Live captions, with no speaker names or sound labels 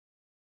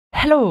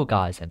Hello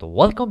guys and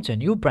welcome to a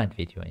new brand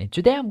video, and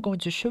today I'm going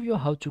to show you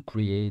how to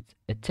create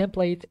a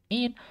template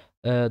in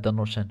the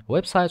Notion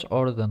website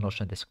or the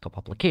Notion desktop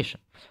application.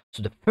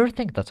 So the first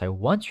thing that I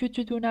want you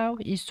to do now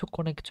is to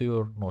connect to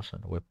your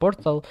Notion web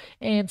portal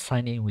and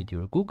sign in with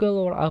your Google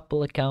or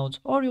Apple account,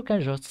 or you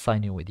can just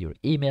sign in with your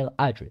email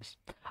address.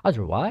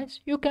 Otherwise,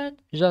 you can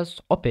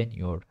just open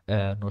your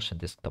Notion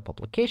desktop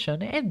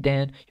application and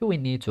then you will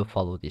need to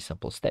follow these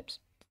simple steps.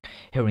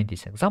 Here in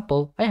this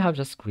example, I have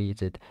just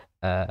created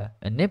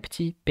an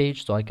empty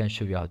page so I can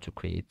show you how to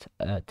create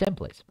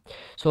templates.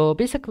 So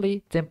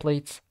basically,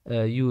 templates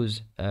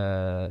use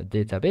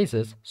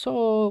databases,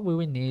 so we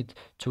will need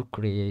to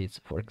create,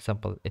 for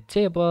example, a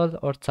table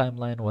or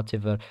timeline,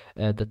 whatever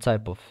the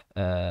type of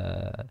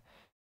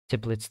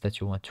templates that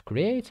you want to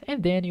create,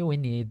 and then you will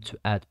need to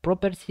add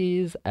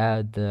properties,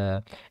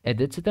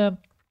 edit them.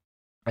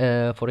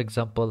 For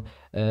example,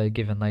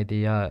 give an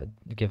idea,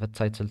 give a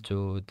title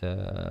to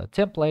the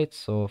template.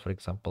 So for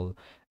example,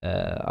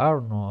 I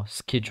don't know,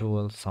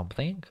 schedule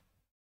something.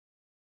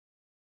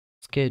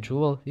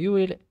 Schedule, you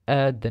will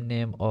add the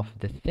name of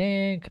the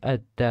thing,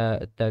 add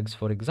the tags,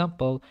 for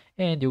example,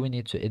 and you will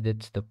need to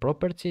edit the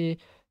property.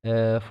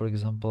 For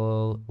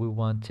example, we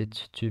want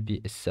it to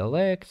be a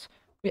select.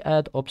 We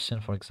add option,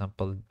 for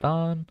example,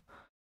 done,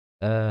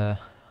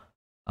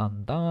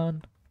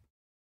 undone,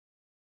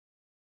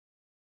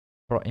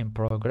 in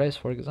progress,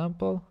 for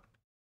example.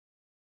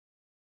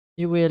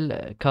 You will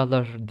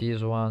color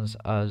these ones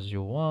as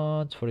you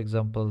want. For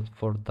example,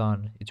 for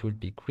done it will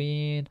be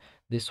green,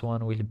 this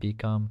one will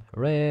become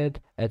red,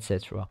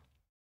 etc.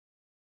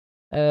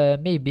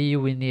 Maybe you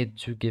will need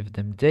to give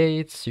them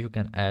dates. You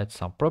can add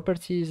some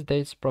properties,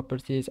 dates,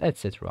 properties,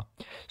 etc.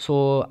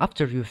 So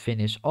after you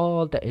finish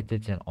all the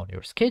editing on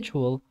your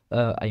schedule,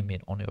 I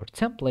mean on your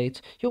template,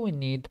 you will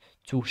need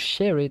to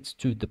share it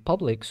to the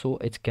public so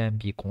it can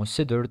be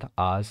considered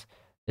as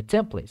a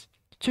template.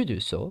 To do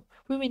so,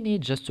 we will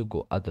need just to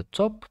go at the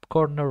top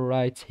corner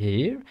right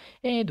here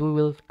and we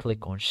will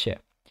click on share.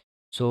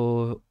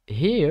 So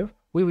here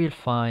we will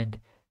find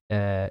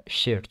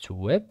share to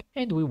web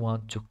and we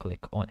want to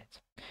click on it.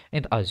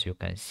 And as you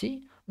can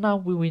see, now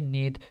we will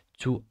need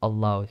to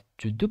allow it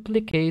to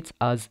duplicate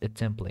as a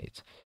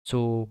template.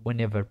 So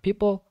whenever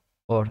people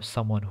or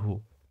someone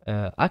who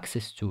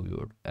access to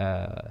your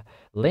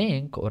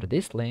link or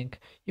this link,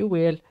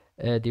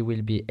 they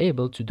will be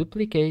able to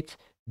duplicate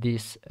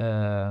this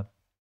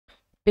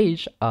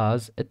page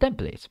as a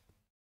template.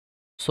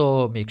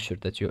 So make sure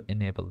that you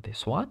enable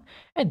this one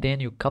and then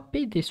you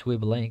copy this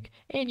web link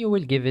and you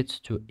will give it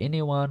to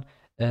anyone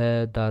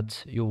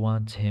that you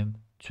want him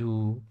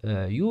to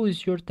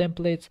use your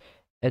templates,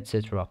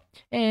 etc.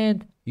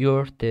 And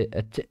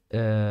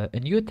a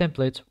new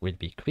template will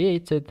be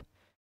created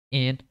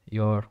in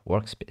your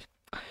workspace.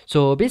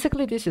 So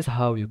basically this is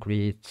how you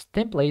create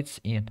templates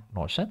in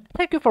Notion.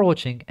 Thank you for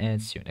watching and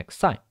see you next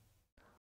time.